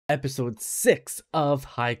Episode 6 of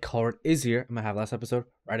High Card is here. I'm gonna have last episode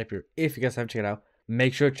right up here. If you guys haven't checked it out,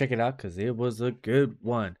 make sure to check it out because it was a good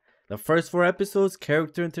one. The first 4 episodes,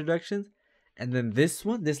 character introductions, and then this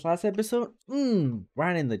one, this last episode,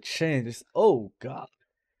 right in the chin. Just oh god,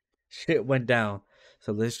 shit went down.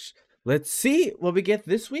 So let's see what we get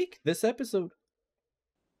this week, this episode.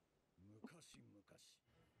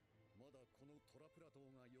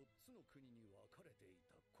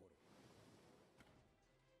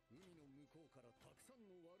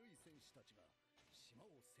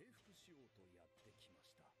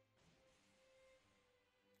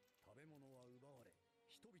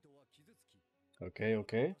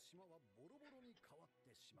 Okay.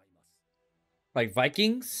 Like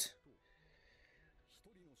Vikings?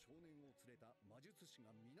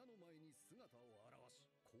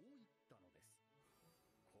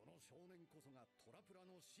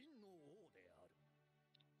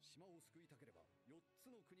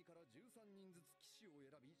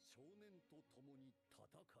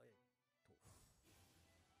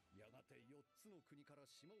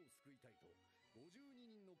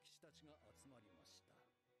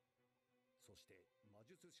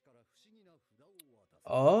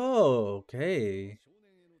 Oh, okay.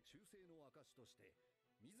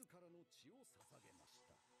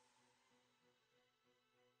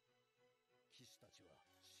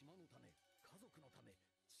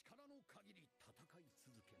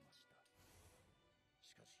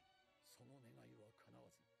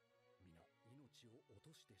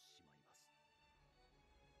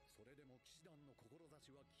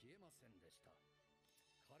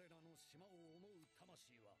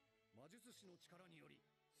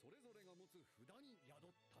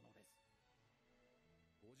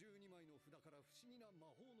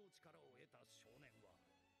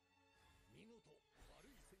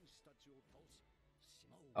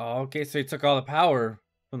 Oh, okay, so he took all the power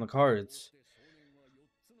from the cards.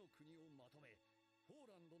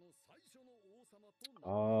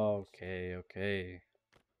 Okay.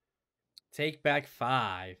 Take back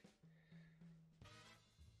 5.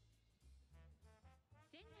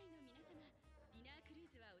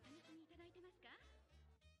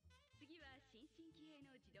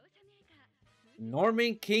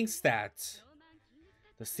 Norman Kingstad,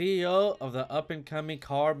 the CEO of the up-and-coming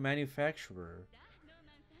car manufacturer.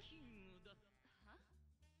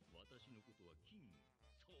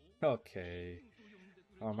 Okay.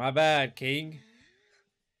 Oh, my bad, King.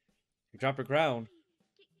 You dropped your crown.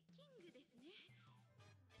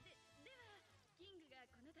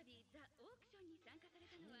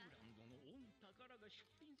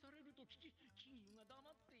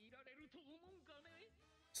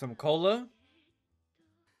 Some cola?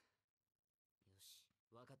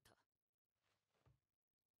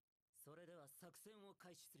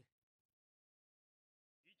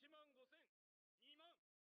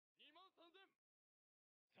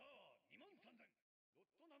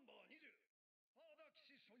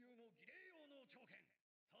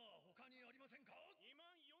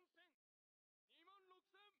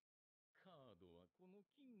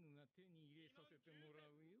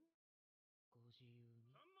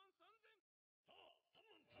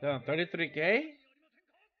 Damn, 33K?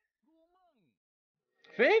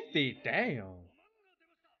 50? Damn.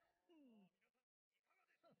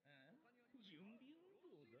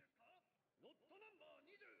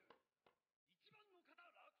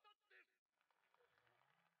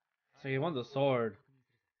 So he won the sword.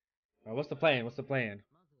 Right, what's the plan?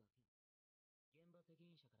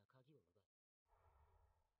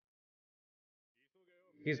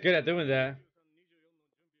 He's good at doing that.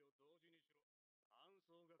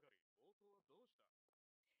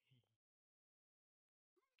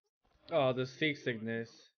 Oh, the seasickness.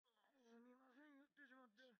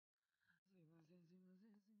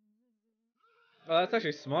 Oh, that's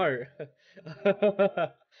actually smart.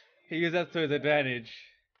 He used that to his advantage.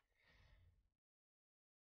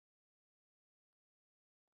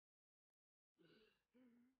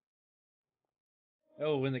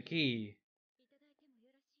 Oh, win the key.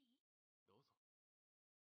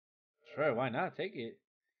 Sure, why not? Take it.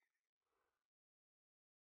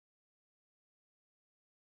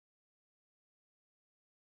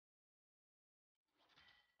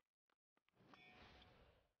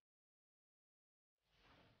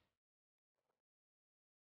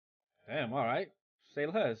 Damn, alright. Say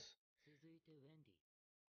less.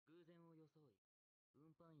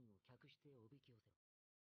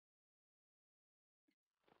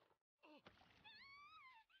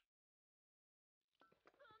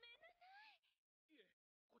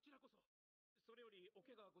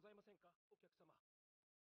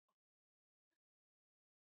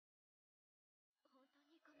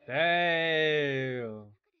 Damn.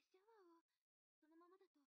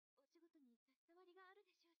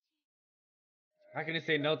 How can you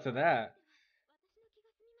say no to that?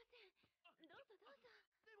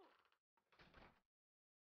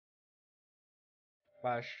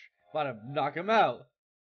 About to knock him out.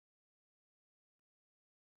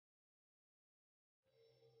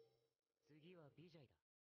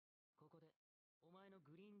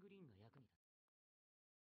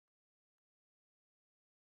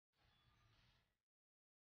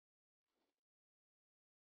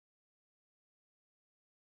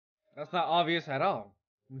 That's not obvious at all.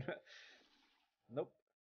 Nope.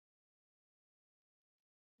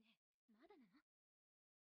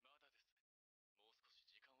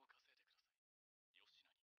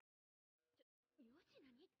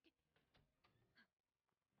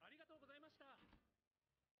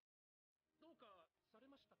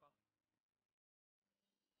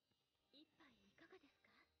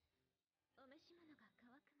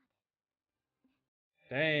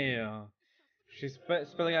 Damn. She's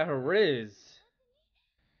spilling out her riz.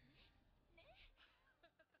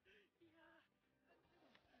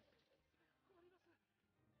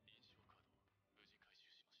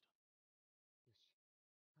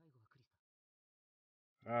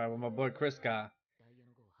 Alright, well, my boy Chris got.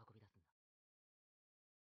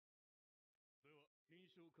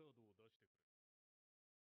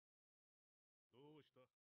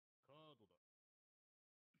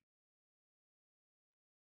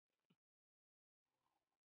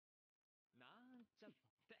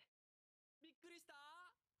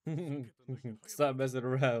 Stop messing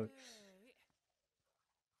around.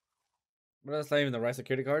 But that's not even the right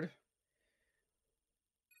security card.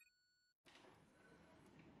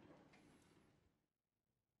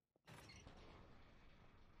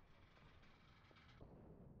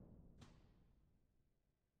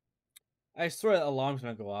 I swear the alarm's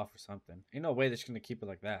gonna go off or something. Ain't no way they're just gonna keep it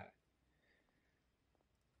like that.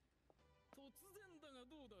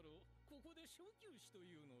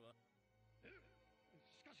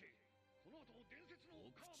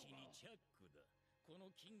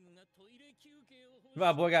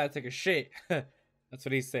 My boy gotta take a shit. That's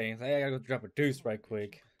what he's saying. Hey, I gotta go drop a deuce right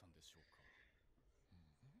quick.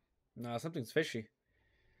 No, something's fishy.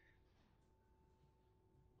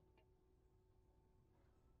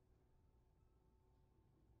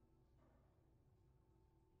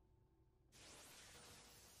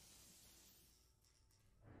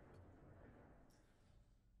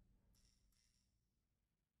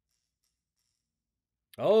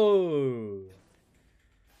 Oh.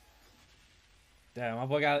 Damn, my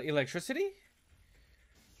boy got electricity?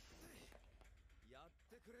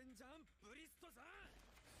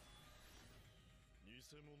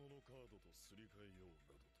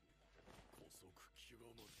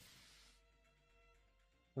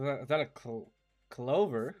 Is that a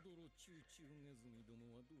clover?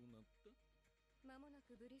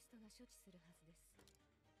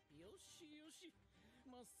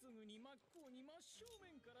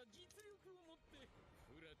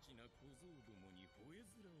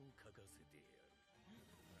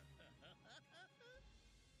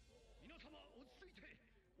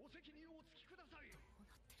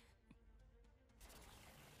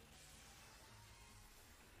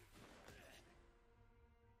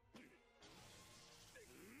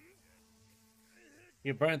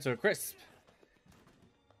 You burn to a crisp.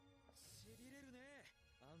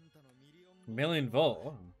 Million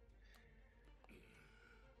volt.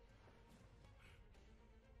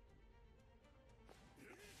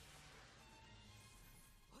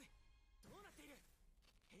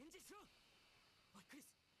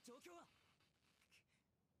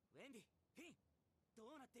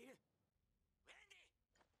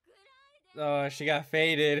 Oh, she got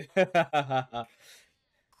faded.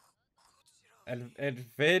 and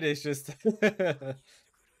Finn is just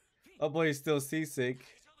oh boy, he's still seasick.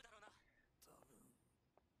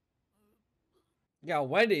 Yeah,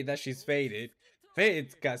 Wendy that she's faded. Finn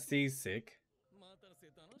got seasick.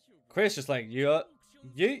 Chris just like, yeah,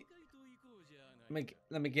 yeet.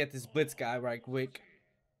 Let me get this blitz guy right quick.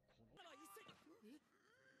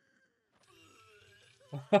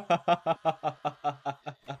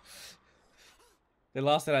 They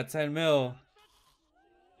lost it at 10 mil.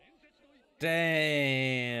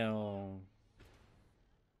 Damn.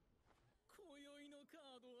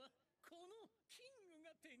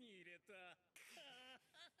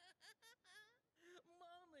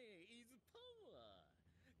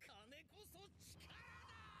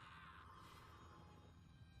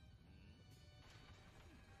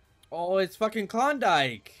 Oh, it's fucking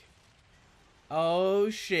Klondike. Oh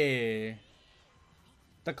shit.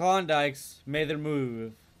 The Klondikes made their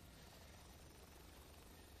move.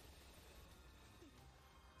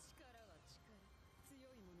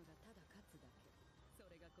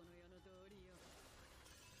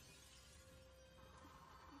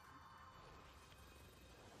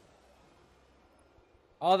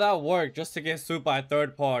 All that work just to get sued by a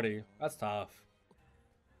third party. That's tough.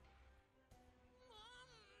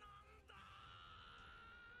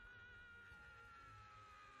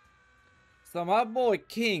 So my boy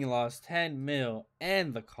King lost 10 mil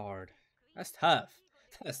and the card. That's tough.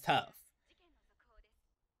 That's tough.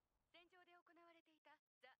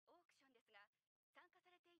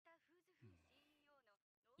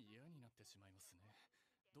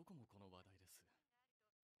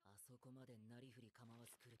 そこまでなりふり構わ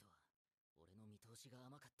ず来るとは俺の見通しが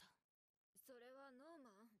甘かった。それはノー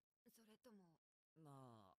マン、それともな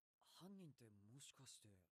あ、犯人ってもしかして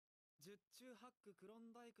十中八九クロ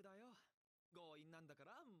ンダイクだよ。強引なんだか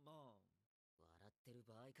らもう。笑ってる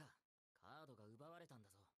場合か。カードが奪われたんだ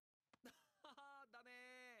ぞ。だ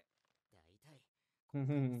ね。だいたい今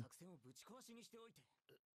回の作戦をぶち壊しにしておいて。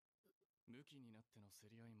武器になっての競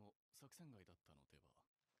り合いも作戦外だったのでは。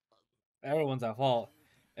Everyone's at fault.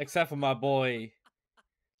 Except for my boy,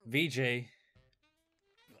 VJ.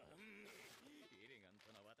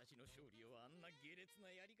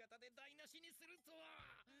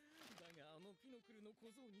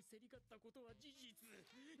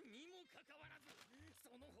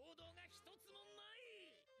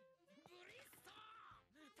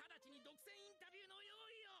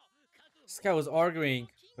 this guy was arguing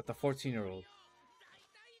with the 14-year-old.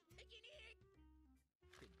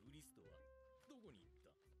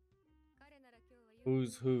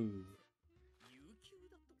 Who's who?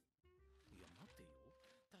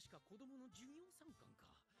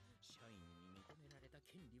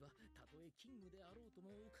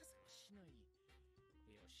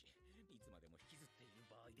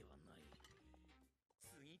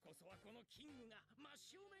 このキングが真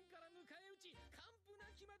正面から迎え撃ち、完膚な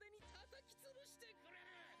きまでに叩き潰してくれる。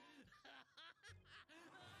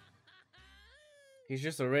He's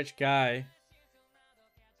just a rich guy.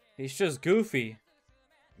 He's just goofy.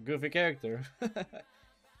 Goofy character.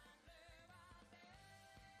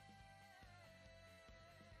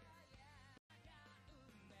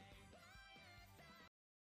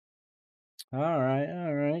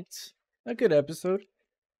 Alright. A good episode.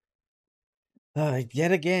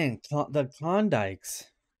 Yet again, the Klondikes.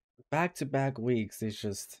 Back-to-back weeks. It's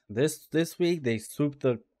just this week they swooped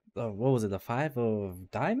the what was it, the 5 of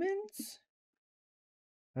diamonds?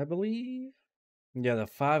 I believe. Yeah, the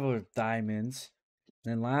 5 of diamonds.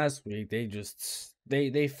 And last week they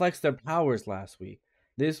flexed their powers last week.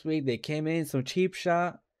 This week they came in some cheap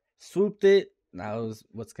shot, swooped it. That was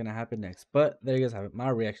what's gonna happen next. But there you guys have it. My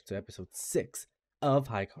reaction to episode 6 of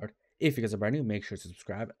High Card. If you guys are brand new, make sure to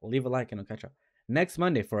subscribe, leave a like, and I'll catch up next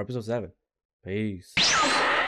Monday for episode 7. Peace.